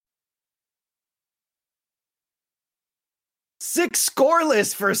6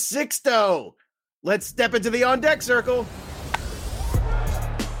 scoreless for Sixto. Let's step into the on deck circle.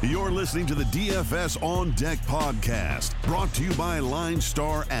 You're listening to the DFS On Deck podcast, brought to you by Line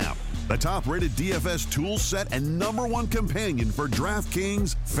Star app, the top-rated DFS tool set and #1 companion for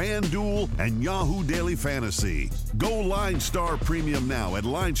DraftKings, FanDuel, and Yahoo Daily Fantasy. Go Line Star Premium now at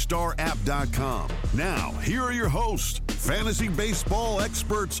linestarapp.com. Now, here are your hosts, fantasy baseball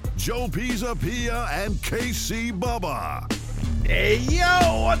experts Joe Pisapia and KC Bubba. Hey,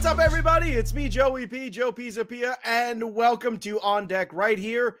 yo, what's up, everybody? It's me, Joey P, Joe Pisapia, and welcome to On Deck right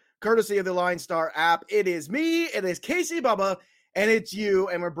here, courtesy of the Line Star app. It is me, it is Casey Bubba, and it's you,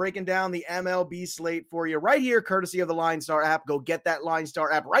 and we're breaking down the MLB slate for you right here, courtesy of the Line Star app. Go get that Line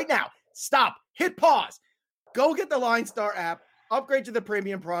Star app right now. Stop, hit pause. Go get the Line Star app, upgrade to the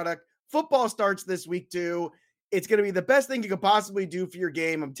premium product. Football starts this week, too. It's going to be the best thing you could possibly do for your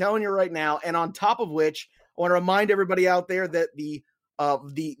game. I'm telling you right now, and on top of which, I want to remind everybody out there that the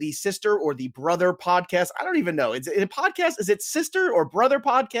sister or the brother podcast, I don't even know. Is it a podcast? Is it sister or brother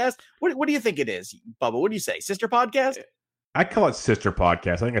podcast? What do you think it is, Bubba? What do you say? Sister podcast? I call it sister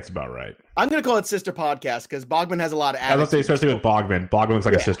podcast. I think that's about right. I'm going to call it sister podcast because Bogman has a lot of attitude. I was going to say, especially with Bogman. Bogman looks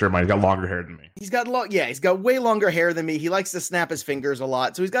like a sister of mine. He's got longer hair than me. He's got way longer hair than me. He likes to snap his fingers a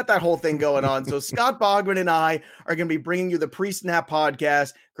lot. So he's got that whole thing going on. So Scott Bogman and I are going to be bringing you the pre-snap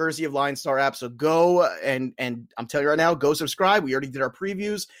podcast, courtesy of Line Star app. So go and I'm telling you right now, go subscribe. We already did our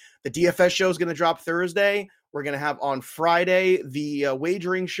previews. The DFS show is going to drop Thursday. We're going to have on Friday the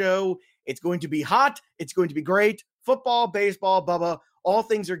wagering show. It's going to be hot. It's going to be great. Football, baseball, Bubba, all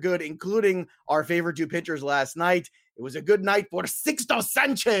things are good, including our favorite two pitchers last night. It was a good night for Sixto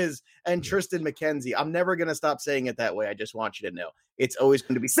Sanchez and Tristan McKenzie. I'm never going to stop saying it that way. I just want you to know. It's always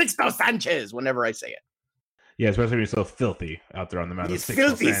going to be Sixto Sanchez whenever I say it. Yeah, especially when you're so filthy out there on the mound. He's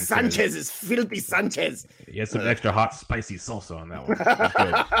filthy Sanchez is filthy Sanchez. He had some extra hot, spicy salsa on that one.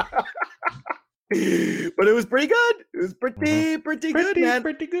 But it was pretty good. It was pretty good, man.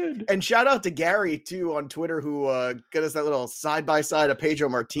 Pretty good. And shout out to Gary, too, on Twitter, who got us that little side-by-side of Pedro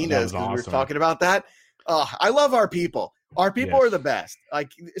Martinez. Awesome. We were talking about that. I love our people. Our people are the best.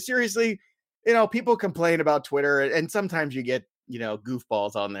 Like, seriously, people complain about Twitter, and sometimes you get,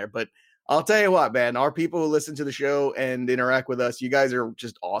 goofballs on there. But I'll tell you what, man, our people who listen to the show and interact with us, you guys are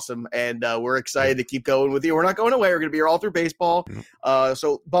just awesome. And we're excited to keep going with you. We're not going away. We're going to be here all through baseball.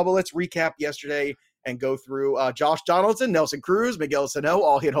 So, Bubba, let's recap yesterday and go through Josh Donaldson, Nelson Cruz, Miguel Sano,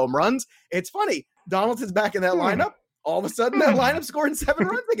 all hit home runs. It's funny. Donaldson's back in that lineup. All of a sudden, that lineup scoring 7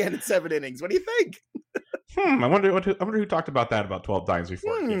 runs again in 7 innings. What do you think? I wonder who talked about that about 12 times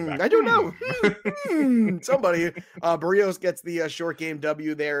before. I don't know. Somebody. Barrios gets the short game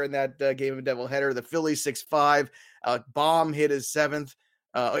W there in that game of doubleheader. The Phillies 6-5. Baum hit his 7th.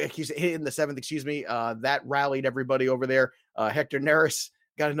 Hit in the 7th, excuse me. That rallied everybody over there. Hector Neris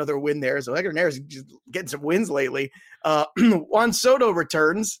got another win there. So Hector Neris just getting some wins lately. Juan Soto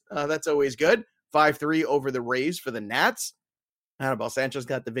returns. That's always good. 5-3 over the Rays for the Nats. Anibal Sanchez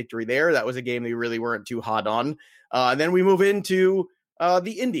got the victory there. That was a game they really weren't too hot on. And then we move into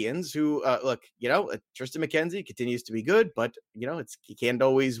the Indians, who, Tristan McKenzie continues to be good, but, he can't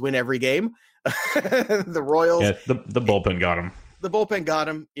always win every game. The Royals. Yeah, the bullpen got him. The bullpen got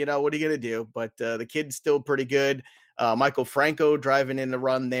him. What are you going to do? But the kid's still pretty good. Michael Franco driving in the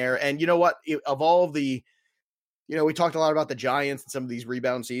run there. And you know what? Of all of the, we talked a lot about the Giants and some of these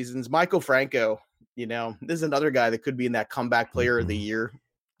rebound seasons. Michael Franco, this is another guy that could be in that comeback player of the year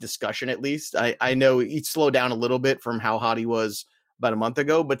discussion, at least. I know he slowed down a little bit from how hot he was about a month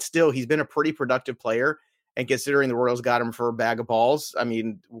ago, but still, he's been a pretty productive player. And considering the Royals got him for a bag of balls, I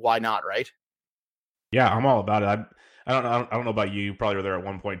mean, why not, right? Yeah, I'm all about it. I don't know about you. You probably were there at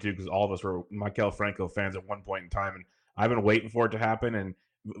one point too, because all of us were Michael Franco fans at one point in time, and I've been waiting for it to happen. And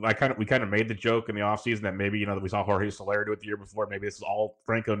we kind of made the joke in the offseason that maybe that we saw Jorge Soler do it the year before. Maybe this is all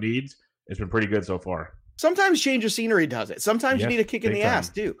Franco needs. It's been pretty good so far. Sometimes change of scenery does it. Sometimes you need a kick in the ass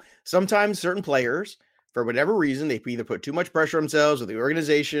too. Sometimes certain players, for whatever reason, they either put too much pressure on themselves or the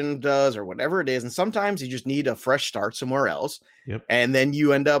organization does or whatever it is. And sometimes you just need a fresh start somewhere else. Yep. And then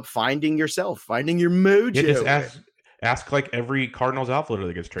you end up finding your mojo. Yeah, just ask like every Cardinals outfielder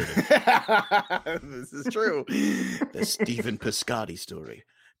that gets traded. This is true. The Stephen Piscotty story.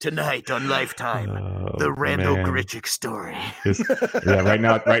 Tonight on Lifetime, the Randall Grichuk story. Right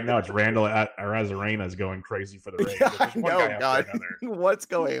now it's Randall Arozarena is going crazy for the Rays. God. What's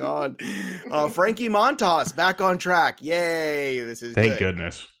going on? Frankie Montas back on track. Yay. This is Thank good.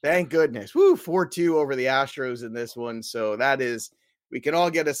 goodness. Thank goodness. Woo, 4-2 over the Astros in this one. So we can all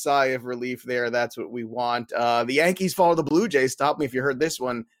get a sigh of relief there. That's what we want. The Yankees follow the Blue Jays. Stop me if you heard this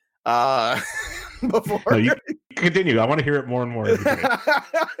one. Before No, you Continue. I want to hear it more and more.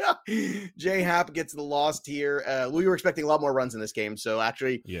 Jay Happ gets the loss here. We were expecting a lot more runs in this game. So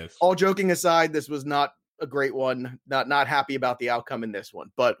actually, yes. All joking aside, this was not a great one. Not happy about the outcome in this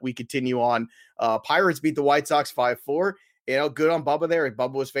one, but we continue on. Pirates beat the White Sox 5-4. Good on Bubba there.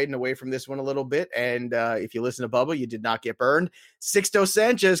 Bubba was fading away from this one a little bit. And if you listen to Bubba, you did not get burned. Sixto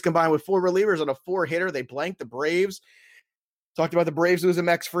Sanchez combined with 4 relievers on a 4-hitter. They blanked the Braves. Talked about the Braves losing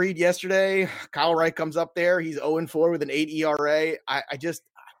Max Fried yesterday. Kyle Wright comes up there. He's 0-4 with an 8 ERA.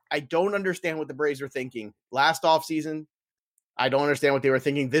 I don't understand what the Braves were thinking last offseason. I don't understand what they were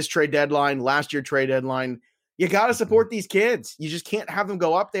thinking this trade deadline, last year trade deadline. You got to support these kids. You just can't have them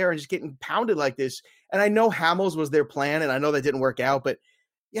go up there and just getting pounded like this. And I know Hamels was their plan, and I know that didn't work out, but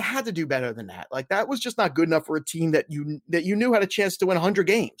you had to do better than that. Like, that was just not good enough for a team that you knew had a chance to win 100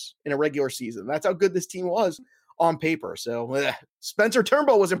 games in a regular season. That's how good this team was on paper. So Spencer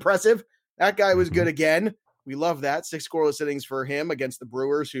Turnbull was impressive. That guy was good again. We love that. 6 scoreless innings for him against the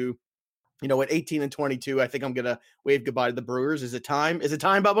Brewers, who, at 18-22, I think I'm going to wave goodbye to the Brewers. Is it time? Is it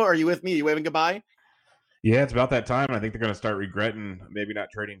time, Bubba? Are you with me? Are you waving goodbye? Yeah, it's about that time. I think they're going to start regretting maybe not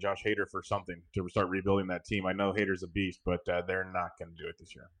trading Josh Hader for something to start rebuilding that team. I know Hader's a beast, but they're not going to do it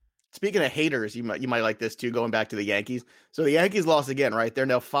this year. Speaking of haters, you might like this too, going back to the Yankees. So the Yankees lost again, right? They're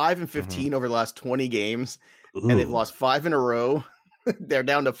now 5-15 over the last 20 games, and they've lost 5 in a row. They're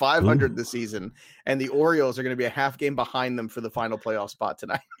down to 500 this season, and the Orioles are going to be a half game behind them for the final playoff spot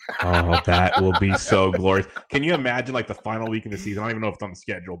tonight. Oh, that will be so glorious. Can you imagine like the final week of the season? I don't even know if it's on the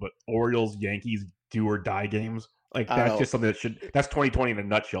schedule, but Orioles, Yankees, do or die games. Like, that's just something that's 2020 in a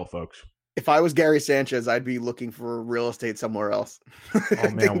nutshell, folks. If I was Gary Sanchez, I'd be looking for real estate somewhere else. Oh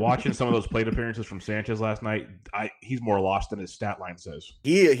man, watching some of those plate appearances from Sanchez last night, he's more lost than his stat line says.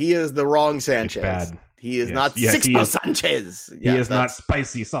 He is the wrong Sanchez. Bad. He is not Sixto Sanchez. He is not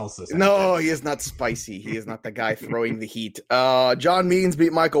spicy salsa Sanchez. No, he is not spicy. He is not the guy throwing the heat. John Means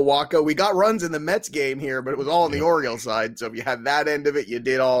beat Michael Wacha. We got runs in the Mets game here, but it was all on the Orioles side. So if you had that end of it, you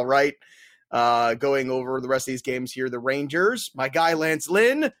did all right. Going over the rest of these games here, the Rangers, my guy Lance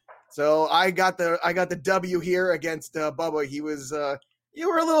Lynn. So I got the W here against Bubba. He was you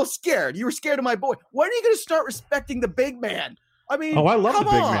were a little scared. You were scared of my boy. When are you going to start respecting the big man? I mean, I love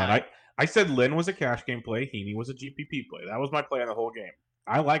the big man. I said Lynn was a cash game play. Heaney was a GPP play. That was my play on the whole game.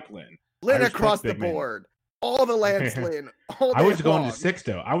 I like Lynn. Lynn across the board. All the Lance Lynn. I was going to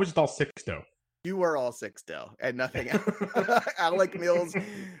Sixto. I was just all Sixto. You were all Sixto and nothing else. Alec Mills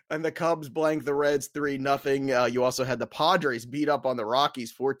and the Cubs blanked the Reds 3-0. You also had the Padres beat up on the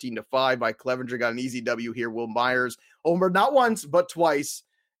Rockies 14-5 by Clevenger. Got an easy W here. Will Myers homered not once, but twice.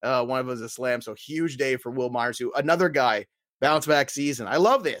 One of them was a slam. So huge day for Will Myers, who another guy, bounce back season. I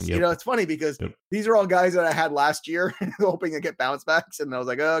love this. Yep. It's funny because these are all guys that I had last year hoping to get bounce backs. And I was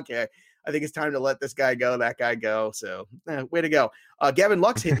like, okay, I think it's time to let this guy go, that guy go. So way to go. Gavin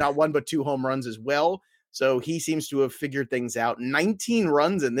Lux hit not 1, but 2 home runs as well. So he seems to have figured things out. 19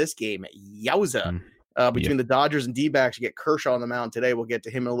 runs in this game. Yowza. Between the Dodgers and D-backs, you get Kershaw on the mound today. We'll get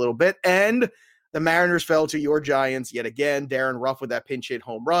to him in a little bit. And the Mariners fell to your Giants yet again. Darren Ruff with that pinch hit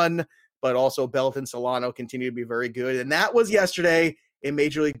home run, but also Belton Solano continue to be very good. And that was yesterday in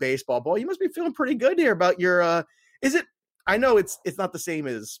Major League Baseball. Boy, you must be feeling pretty good here about your I know it's not the same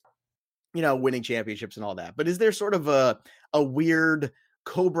as winning championships and all that, but is there sort of a weird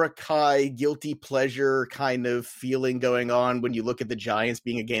Cobra Kai guilty pleasure kind of feeling going on when you look at the Giants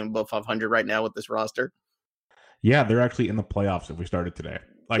being a game above 500 right now with this roster? Yeah, they're actually in the playoffs if we started today.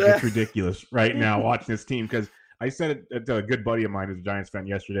 Like, it's ridiculous right now watching this team, because I said it to a good buddy of mine who's a Giants fan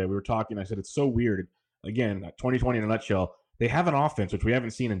yesterday. We were talking. I said, it's so weird. Again, 2020 in a nutshell. They have an offense, which we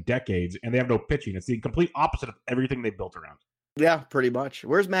haven't seen in decades, and they have no pitching. It's the complete opposite of everything they built around. Yeah, pretty much.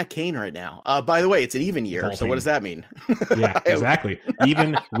 Where's Matt Cain right now? By the way, it's an even year. So what does that mean? Yeah, exactly.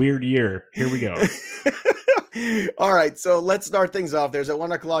 Even weird year. Here we go. All right, so let's start things off. There's a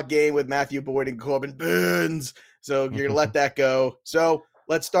 1:00 game with Matthew Boyd and Corbin Burns. So you're going to let that go. So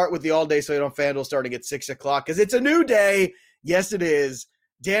let's start with the all-day slate on FanDuel starting at 6 o'clock because it's a new day. Yes, it is.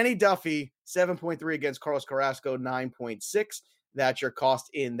 Danny Duffy, 7.3 against Carlos Carrasco, 9.6. That's your cost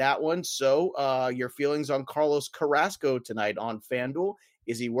in that one. So your feelings on Carlos Carrasco tonight on FanDuel.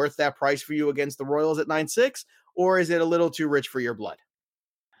 Is he worth that price for you against the Royals at 9.6, or is it a little too rich for your blood?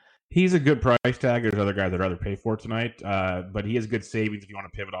 He's a good price tag. There's other guys I'd rather pay for tonight, but he has good savings if you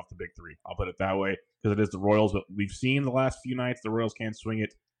want to pivot off the big three. I'll put it that way because it is the Royals, but we've seen the last few nights the Royals can't swing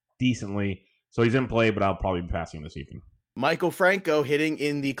it decently. So he's in play, but I'll probably be passing this evening. Michael Franco hitting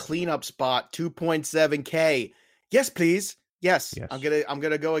in the cleanup spot, 2.7K. Yes, please. Yes. I'm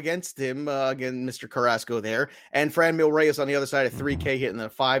gonna go against him again, Mr. Carrasco there, and Franmil Reyes on the other side at 3K hitting the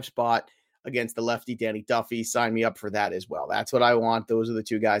 5 spot. against the lefty Danny Duffy. Sign me up for that as well. That's what I want. Those are the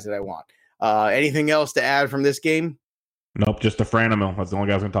two guys that I want. Anything else to add from this game? Nope, just a Franimel. That's the only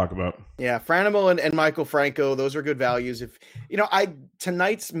guy I was going to talk about. Yeah, Franimel and Michael Franco, those are good values. If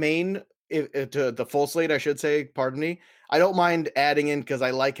tonight's main, to the full slate, I should say, pardon me, I don't mind adding in because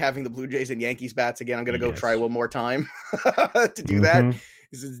I like having the Blue Jays and Yankees bats again. I'm going to go try one more time to do that.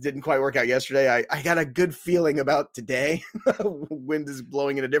 It didn't quite work out yesterday. I got a good feeling about today. Wind is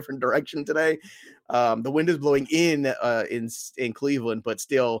blowing in a different direction today. The wind is blowing in Cleveland, but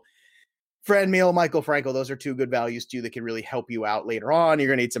still, Franmil, Michael Franco, those are two good values too that can really help you out later on. You're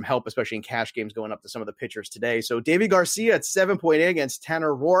going to need some help, especially in cash games going up to some of the pitchers today. So Davy Garcia at 7.8 against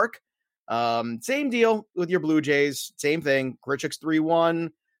Tanner Roark. Same deal with your Blue Jays. Same thing. Grichuk's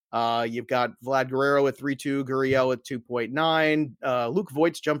 3-1. You've got Vlad Guerrero at 3.2, Gurriel at 2.9. Luke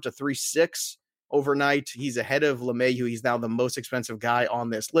Voigt's jumped to 3.6 overnight. He's ahead of LeMahieu. He's now the most expensive guy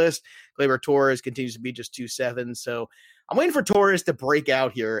on this list. Gleyber Torres continues to be just 2.7. So I'm waiting for Torres to break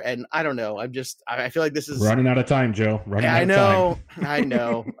out here, and I don't know. I feel like this is running out of time, Joe. I know,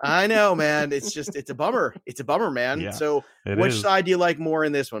 man. It's a bummer. It's a bummer, man. Yeah, so which side do you like more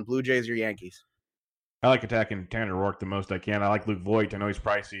in this one, Blue Jays or Yankees? I like attacking Tanner Roark the most I can. I like Luke Voigt. I know he's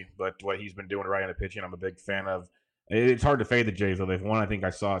pricey, but what he's been doing right in the pitching, I'm a big fan of. It's hard to fade the Jays, though. They've won, I think I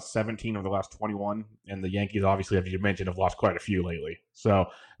saw 17 of the last 21, and the Yankees, obviously, as you mentioned, have lost quite a few lately. So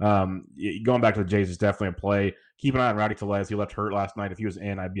going back to the Jays is definitely a play. Keep an eye on Rowdy Tellez. He left hurt last night. If he was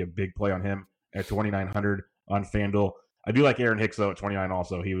in, I'd be a big play on him at 2,900 on FanDuel. I do like Aaron Hicks, though, at 29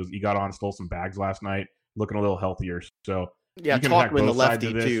 also. He got on, stole some bags last night, looking a little healthier. So yeah, Talkman, the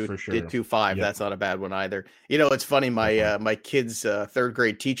lefty, too, did 2.5. Yep. That's not a bad one either. It's funny. My kid's third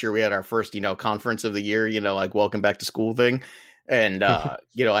grade teacher, we had our first, conference of the year, like welcome back to school thing. And, I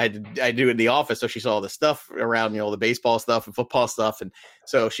had to do it in the office. So she saw all the stuff around, the baseball stuff and football stuff. And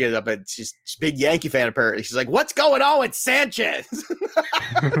so she ended up she's a big Yankee fan, apparently. She's like, what's going on with Sanchez?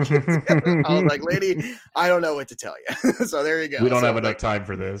 I was like, lady, I don't know what to tell you. So there you go. We don't have enough time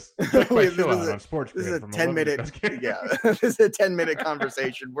for this. This is a 10-minute, this is a 10-minute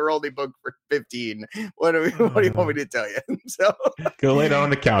conversation. We're only booked for 15. What do you want me to tell you? So go lay down on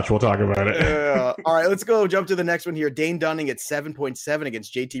the couch. We'll talk about it. All right, let's go jump to the next one here. Dane Dunning at 7.7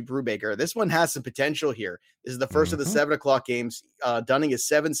 against JT Brubaker. This one has some potential here. This is the first of the 7 o'clock games. Dunning is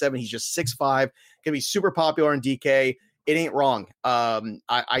 7.7. He's just 6.5. Can be super popular in DK. It ain't wrong.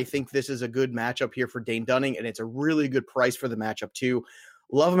 I think this is a good matchup here for Dane Dunning, and it's a really good price for the matchup too.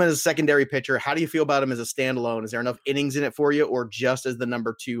 Love him as a secondary pitcher. How do you feel about him as a standalone? Is there enough innings in it for you, or just as the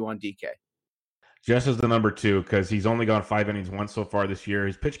number 2 on DK? Just as the number 2, because he's only gone 5 innings once so far this year.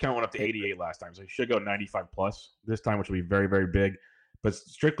 His pitch count went up to 88 last time, so he should go 95 plus this time, which will be very, very big. But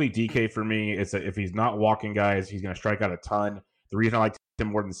strictly DK for me, it's if he's not walking guys, he's going to strike out a ton. The reason I liked him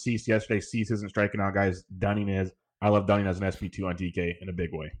more than Cease yesterday, Cease isn't striking out guys. Dunning is. I love Dunning as an SP2 on DK in a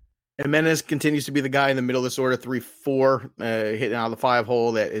big way. And Menes continues to be the guy in the middle of this order, 3-4, hitting out of the 5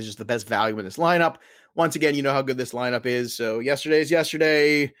 hole. That is just the best value in this lineup. Once again, you know how good this lineup is. So yesterday is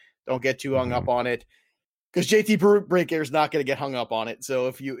yesterday. Don't get too hung up on it, because JT Brubaker is not going to get hung up on it. So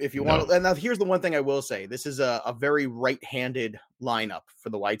if you want to, and now here's the one thing I will say: this is a very right-handed lineup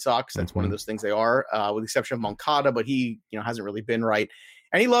for the White Sox. That's one of those things they are, with the exception of Moncada, but he hasn't really been right.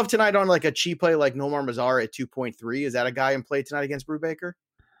 Any love tonight on like a cheap play like Nomar Mazara at 2.3? Is that a guy in play tonight against Brubaker?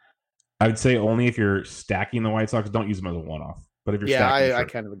 I would say only if you're stacking the White Sox. Don't use him as a one-off. But if you're stacking, I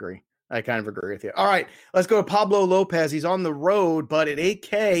kind of agree. I kind of agree with you. All right, let's go to Pablo Lopez. He's on the road, but at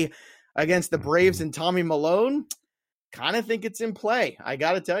 8K against the Braves and Tommy Malone, kind of think it's in play. I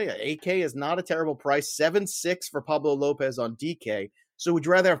got to tell you, 8K is not a terrible price. 7.6 for Pablo Lopez on DK. So would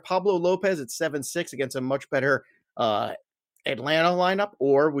you rather have Pablo Lopez at 7.6 against a much better Atlanta lineup,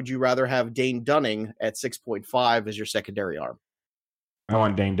 or would you rather have Dane Dunning at 6.5 as your secondary arm? I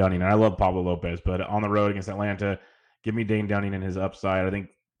want Dane Dunning. I love Pablo Lopez, but on the road against Atlanta, give me Dane Dunning and his upside. I think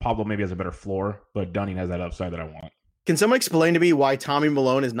Pablo maybe has a better floor, but Dunning has that upside that I want. Can someone explain to me why Tommy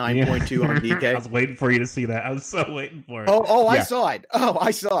Malone is 9.2 on DK? I was waiting for you to see that. I was so waiting for it. I saw it. I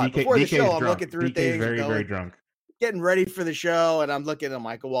saw it. Before the show, I'm looking through things. Very, very drunk. Getting ready for the show, and I'm looking at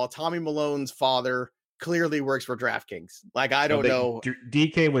Michael Wall. Tommy Malone's father clearly works for DraftKings. Like, I don't know.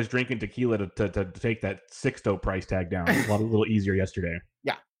 DK was drinking tequila to take that Sixto price tag down. It was a little easier yesterday.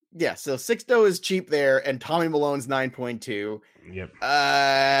 Yeah, so Sixto is cheap there, and Tommy Malone's 9.2. Yep.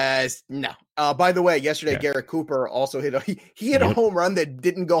 No. By the way, yesterday Garrett Cooper also hit a home run that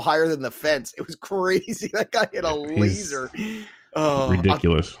didn't go higher than the fence. It was crazy. That guy hit a laser.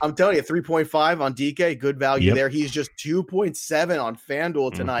 Ridiculous. I'm telling you, 3.5 on DK, good value there. He's just 2.7 on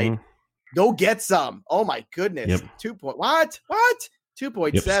FanDuel tonight. Go get some. Oh my goodness. 2. What?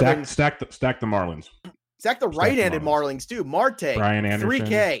 2.7. Stack the Marlins. Stack the right-handed Marlins too. Marte, Brian Anderson.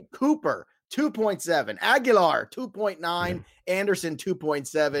 3K. Cooper, 2.7. Aguilar, 2.9. Anderson,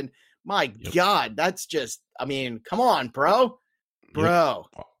 2.7. My God, that's just, I mean, come on, bro. Bro.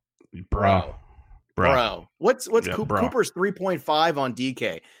 What's Cooper's 3.5 on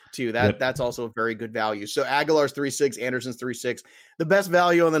DK too? That's also a very good value. So Aguilar's 3.6, Anderson's 3.6. The best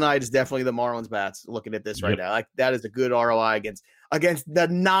value on the night is definitely the Marlins bats. Looking at this right now, like that is a good ROI against the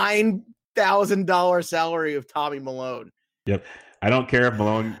 $9,000 salary of Tommy Milone. Yep. I don't care if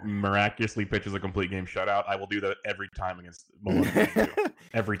Malone miraculously pitches a complete game shutout. I will do that every time against Malone.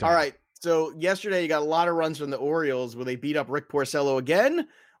 Every time. All right. So yesterday you got a lot of runs from the Orioles. Will they beat up Rick Porcello again?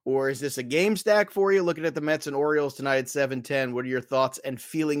 Or is this a game stack for you? Looking at the Mets and Orioles tonight at 7-10. What are your thoughts and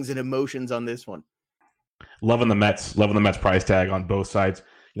feelings and emotions on this one? Loving the Mets price tag on both sides.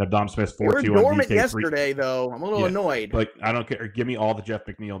 You know, Dom Smith's 4-2 on dormant DK. Yesterday, though. I'm a little annoyed. Like, I don't care. Give me all the Jeff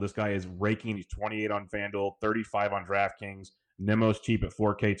McNeil. This guy is raking. He's 28 on FanDuel, 35 on DraftKings. Nemo's cheap at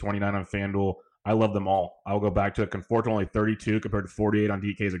 4K, 29 on FanDuel. I love them all. I'll go back to it. Conforto only 32 compared to 48 on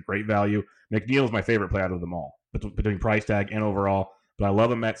DK is a great value. McNeil is my favorite play out of them all, between price tag and overall. But I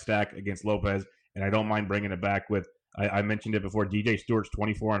love a Met stack against Lopez, and I don't mind bringing it back with, I mentioned it before, DJ Stewart's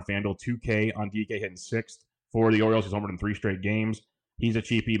 24 on FanDuel, 2K on DK hitting 6th for the Orioles. He's homered in 3 straight games. He's a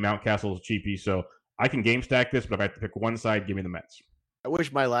cheapie. Mountcastle's a cheapie. So I can game stack this, but if I have to pick one side, give me the Mets. I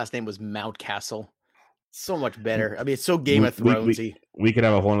wish my last name was Mountcastle. So much better. I mean, it's so Game of Thronesy. We could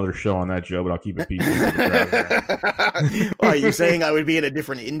have a whole other show on that, Joe, but I'll keep it PG. Are you saying I would be in a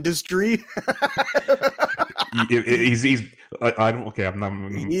different industry? He's I don't. Okay, I'm not.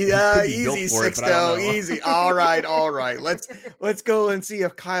 Yeah, easy, Sixto. Easy. All right. Let's go and see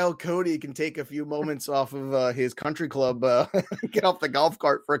if Kyle Cody can take a few moments off of his country club, get off the golf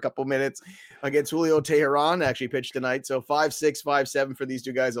cart for a couple minutes against Julio Teheran. Actually pitched tonight, so 5.6, 5.7 for these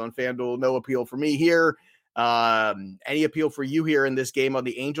two guys on FanDuel. No appeal for me here. Any appeal for you here in this game on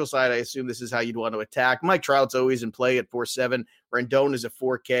the Angel side? I assume this is how you'd want to attack. Mike Trout's always in play at 4.7. Rendon is a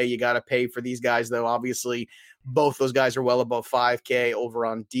 4K. You got to pay for these guys, though. Obviously, both those guys are well above 5K over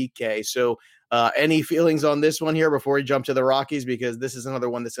on DK. So any feelings on this one here before we jump to the Rockies? Because this is another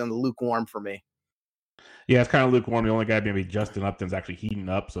one that's on the lukewarm for me. Yeah, it's kind of lukewarm. The only guy maybe Justin Upton's actually heating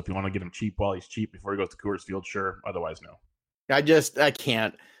up. So if you want to get him cheap while he's cheap before he goes to Coors Field, sure. Otherwise, no. I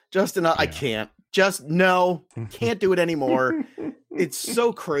can't. Justin, I can't. Can't do it anymore. It's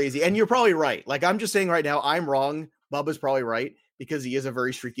so crazy. And you're probably right. Like, I'm just saying right now, I'm wrong. Bubba's probably right because he is a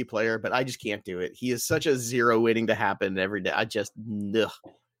very streaky player, but I just can't do it. He is such a zero waiting to happen every day.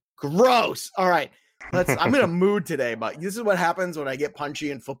 Gross. All right. I'm in a mood today, but this is what happens when I get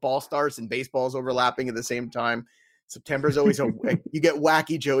punchy and football starts and baseball's overlapping at the same time. September's always you get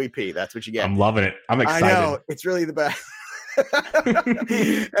wacky Joey P. That's what you get. I'm loving it. I'm excited. I know. It's really the best.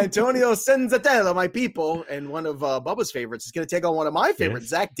 Antonio Senzatella, my people, and one of Bubba's favorites, is going to take on one of my favorites,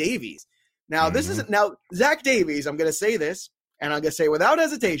 Zach Davies. Now, Zach Davies, I'm going to say this, and I'm going to say without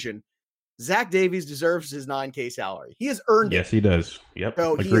hesitation, Zach Davies deserves his 9K salary. He has earned it. Yes, he does. Yep.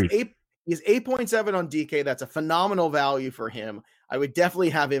 So he is 8.7 on DK. That's a phenomenal value for him. I would definitely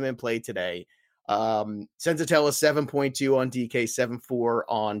have him in play today. Senzatella 7.2 on DK, 7.4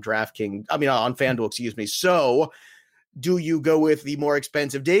 on DraftKings. On FanDuel, excuse me. So, do you go with the more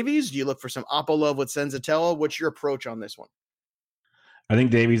expensive Davies? Do you look for some Oppo love with Senzatella? What's your approach on this one? I think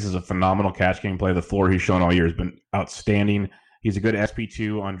Davies is a phenomenal cash game play. The floor he's shown all year has been outstanding. He's a good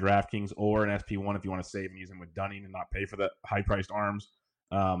SP2 on DraftKings or an SP1 if you want to save and use him with Dunning and not pay for the high-priced arms.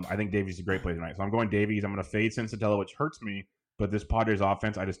 I think Davies is a great play tonight. So I'm going Davies. I'm going to fade Senzatella, which hurts me, but this Padres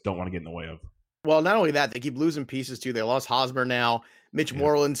offense I just don't want to get in the way of. Well, not only that, they keep losing pieces, too. They lost Hosmer now. Mitch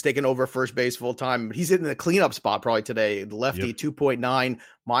Moreland's taking over first base full time. He's in the cleanup spot probably today. The lefty, 2.9.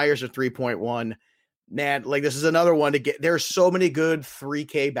 Myers at 3.1. Man, like this is another one to get. There's so many good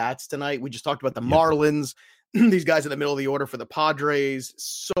 3K bats tonight. We just talked about the Marlins. These guys in the middle of the order for the Padres.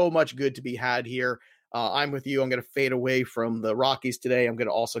 So much good to be had here. I'm with you. I'm going to fade away from the Rockies today. I'm going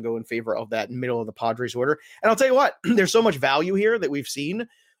to also go in favor of that middle of the Padres order. And I'll tell you what, there's so much value here that we've seen.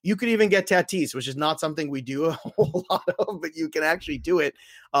 You could even get Tatis, which is not something we do a whole lot of, but you can actually do it.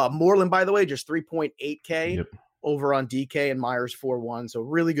 Moreland, by the way, just 3.8K over on DK, and Myers 4.1. So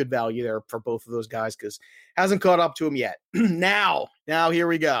really good value there for both of those guys because hasn't caught up to him yet. Now here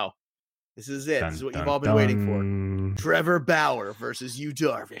we go. This is it. This is what you've all been waiting for. Trevor Bauer versus Yu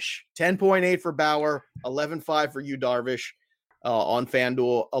Darvish. 10.8 for Bauer, 11.5 for Yu Darvish on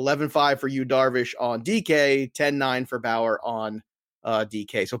FanDuel, 11.5 for Yu Darvish on DK, 10.9 for Bauer on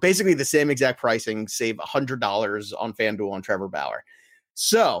DK. So basically the same exact pricing, save $100 on FanDuel on Trevor Bauer.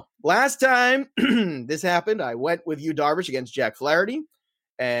 So last time this happened, I went with Yu Darvish against Jack Flaherty,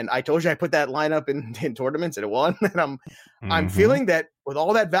 and I told you I put that lineup in tournaments and it won. And I'm feeling that with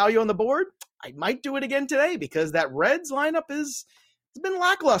all that value on the board, I might do it again today because that Reds lineup it's been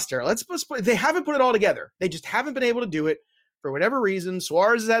lackluster. They haven't put it all together. They just haven't been able to do it for whatever reason.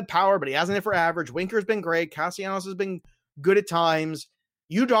 Suarez has had power, but he hasn't hit for average. Winker's been great. Castellanos has been good at times.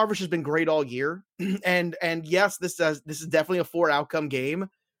 Yu Darvish has been great all year. And yes, this is definitely a 4-outcome game,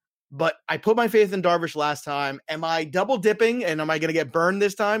 but I put my faith in Darvish last time. Am I double dipping and am I going to get burned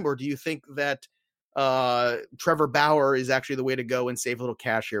this time? Or do you think that Trevor Bauer is actually the way to go and save a little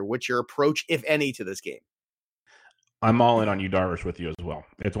cash here? What's your approach, if any, to this game? I'm all in on Yu Darvish with you as well.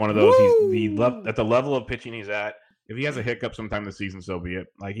 It's one of those, at the level of pitching he's at. If he has a hiccup sometime this season, so be it.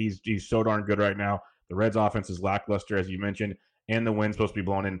 Like he's so darn good right now. The Reds offense is lackluster, as you mentioned, and the wind's supposed to be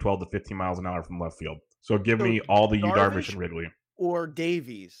blowing in 12 to 15 miles an hour from left field. So give me all the Yu Darvish and Ridley. Or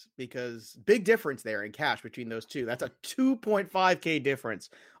Davies, because big difference there in cash between those two. That's a 2.5K difference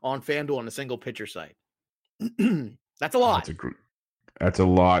on FanDuel on a single pitcher site. That's a lot. That's a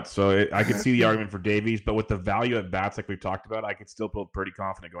lot. So I could see the argument for Davies, but with the value at bats like we've talked about, I could still feel pretty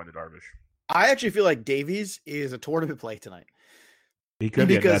confident going to Darvish. I actually feel like Davies is a tournament play tonight. He could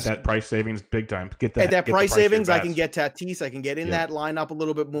get that price savings big time. At that price savings, I can get Tatis. I can get in that lineup a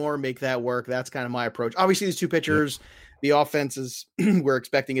little bit more, make that work. That's kind of my approach. Obviously, these two pitchers, the offenses, we're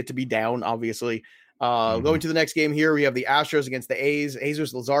expecting it to be down, obviously. Going to the next game here, we have the Astros against the A's.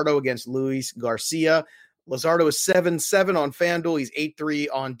 Jesus Luzardo against Luis Garcia. Luzardo is 7-7 on FanDuel. He's 8-3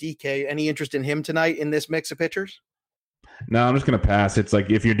 on DK. Any interest in him tonight in this mix of pitchers? No, I'm just going to pass. It's like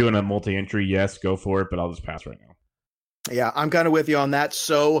if you're doing a multi-entry, yes, go for it, but I'll just pass right now. Yeah, I'm kind of with you on that.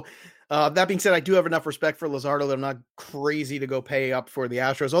 So that being said, I do have enough respect for Luzardo that I'm not crazy to go pay up for the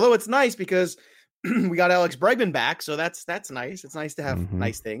Astros, although it's nice because we got Alex Bregman back. So that's nice. It's nice to have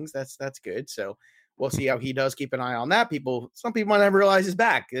nice things. That's good. So we'll see how he does. Keep an eye on that. Some people might not realize he's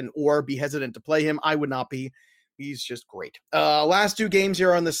back or be hesitant to play him. I would not be. He's just great. Last two games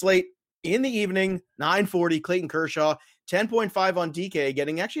here on the slate in the evening, 9:40, Clayton Kershaw, 10.5 on DK,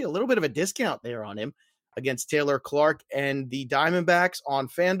 getting actually a little bit of a discount there on him against Taylor Clark and the Diamondbacks on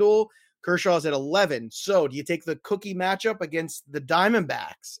FanDuel. Kershaw's at 11. So do you take the cookie matchup against the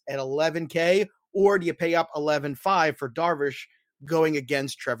Diamondbacks at 11K, or do you pay up 11.5 for Darvish going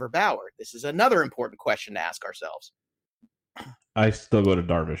against Trevor Bauer? This is another important question to ask ourselves. I still go to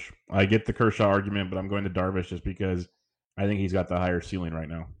Darvish. I get the Kershaw argument, but I'm going to Darvish just because I think he's got the higher ceiling right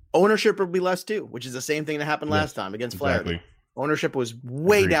now. Ownership will be less too, which is the same thing that happened last time against Flaherty. Ownership was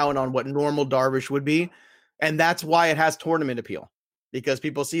way down on what normal Darvish would be. And that's why it has tournament appeal, because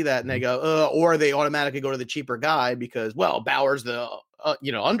people see that and they go, or they automatically go to the cheaper guy because, well, Bauer's the,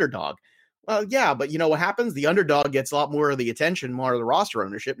 underdog. Well, yeah, but you know what happens? The underdog gets a lot more of the attention, more of the roster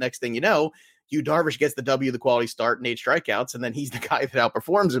ownership. Next thing you know, Yu Darvish gets the W, the quality start, and 8 strikeouts, and then he's the guy that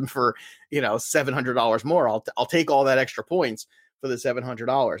outperforms him for, $700 more. I'll take all that extra points for the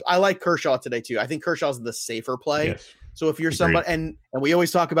 $700. I like Kershaw today too. I think Kershaw's the safer play. Yes. So if you're somebody, and we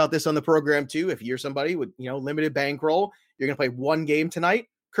always talk about this on the program too, if you're somebody with, limited bankroll, you're going to play one game tonight,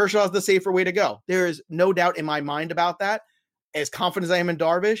 Kershaw's the safer way to go. There is no doubt in my mind about that. As confident as I am in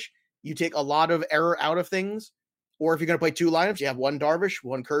Darvish, you take a lot of error out of things. Or if you're going to play two lineups, you have one Darvish,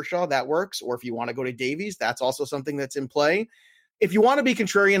 one Kershaw, that works. Or if you want to go to Davies, that's also something that's in play. If you want to be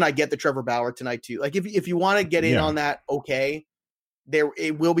contrarian, I get the Trevor Bauer tonight too. Like if you want to get in on that, okay.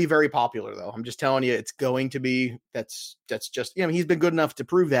 It will be very popular though. I'm just telling you, it's going to be. That's just he's been good enough to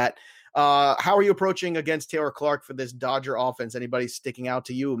prove that. How are you approaching against Taylor Clark for this Dodger offense? Anybody sticking out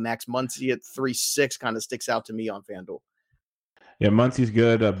to you? Max Muncy at 3.6 kind of sticks out to me on FanDuel. Yeah, Muncy's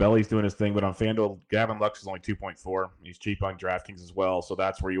good. Belly's doing his thing, but on FanDuel, Gavin Lux is only 2.4. He's cheap on DraftKings as well, so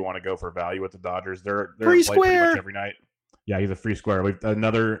that's where you want to go for value with the Dodgers. They're free play square pretty much every night. Yeah, he's a free square. We've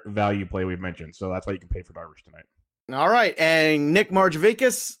another value play we've mentioned, so that's why you can pay for Darvish tonight. All right, and Nick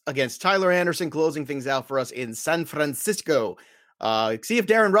Margevicius against Tyler Anderson, closing things out for us in San Francisco. See if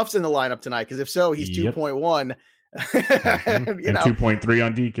Darren Ruff's in the lineup tonight, because if so, he's 2.1. 2.3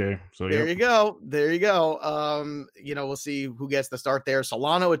 on DK. So there you go. We'll see who gets the start there.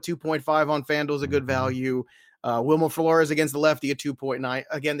 Solano at 2.5 on FanDuel is a good value. Wilmer Flores against the lefty at 2.9.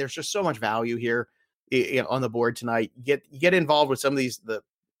 Again, there's just so much value here on the board tonight. You get involved with some of these, the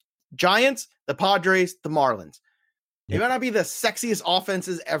Giants, the Padres, the Marlins. They might not be the sexiest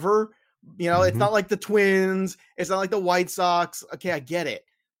offenses ever. It's not like the Twins. It's not like the White Sox. Okay, I get it.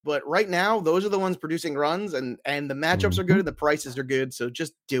 But right now, those are the ones producing runs, and the matchups are good and the prices are good. So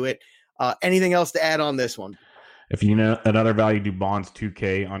just do it. Anything else to add on this one? If you know another value, do Bonds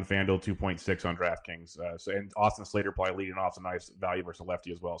 2K on FanDuel, 2.6 on DraftKings. And Austin Slater probably leading off a nice value versus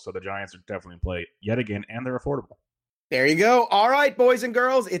lefty as well. So the Giants are definitely in play yet again, and they're affordable. There you go. All right, boys and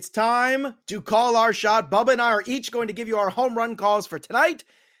girls, it's time to call our shot. Bubba and I are each going to give you our home run calls for tonight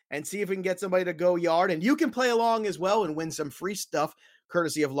and see if we can get somebody to go yard. And you can play along as well and win some free stuff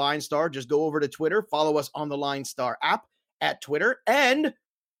courtesy of Line Star. Just go over to Twitter, follow us on the Line Star app at Twitter, and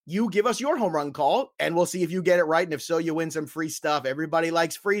you give us your home run call, and we'll see if you get it right. And if so, you win some free stuff. Everybody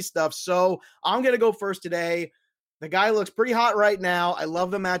likes free stuff. So I'm going to go first today. The guy looks pretty hot right now. I love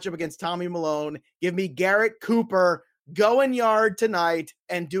the matchup against Tommy Milone. Give me Garrett Cooper going yard tonight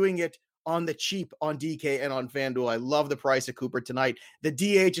and doing it on the cheap on DK and on FanDuel. I love the price of Cooper tonight. The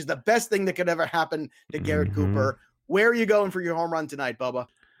DH is the best thing that could ever happen to Garrett Cooper. Where are you going for your home run tonight, Bubba?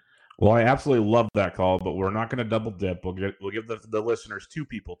 Well, I absolutely love that call, but we're not going to double dip. We'll give the listeners two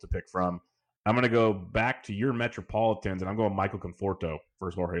people to pick from. I'm going to go back to your Metropolitans, and I'm going Michael Conforto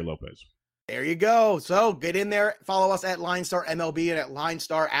versus Jorge Lopez. There you go. So get in there. Follow us at Line Star MLB and at Line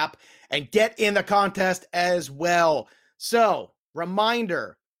Star app and get in the contest as well. So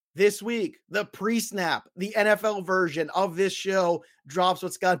reminder, this week, the pre-snap, the NFL version of this show drops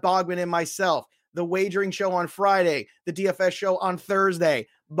with Scott Bogman and myself. The wagering show on Friday, the DFS show on Thursday.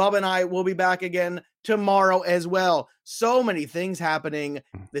 Bub and I will be back again tomorrow as well. So many things happening.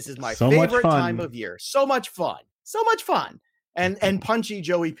 This is my favorite time of year. So much fun. So much fun. And Punchy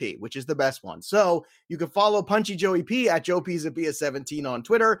Joey P, which is the best one. So you can follow Punchy Joey P at Joe Pizzapia17 on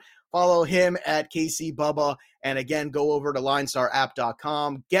Twitter. Follow him at KC Bubba. And again, go over to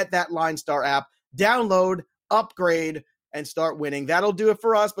LineStarApp.com. Get that Line Star app. Download, upgrade, and start winning. That'll do it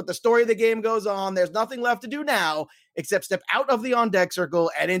for us. But the story of the game goes on. There's nothing left to do now except step out of the on-deck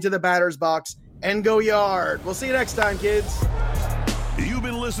circle and into the batter's box and go yard. We'll see you next time, kids. You've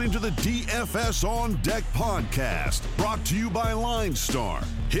been listening to the DFS On Deck podcast, brought to you by Line Star.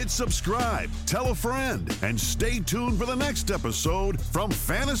 Hit subscribe, tell a friend, and stay tuned for the next episode from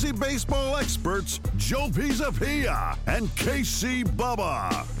fantasy baseball experts Joe Pizzapia and KC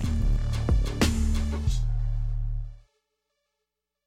Bubba.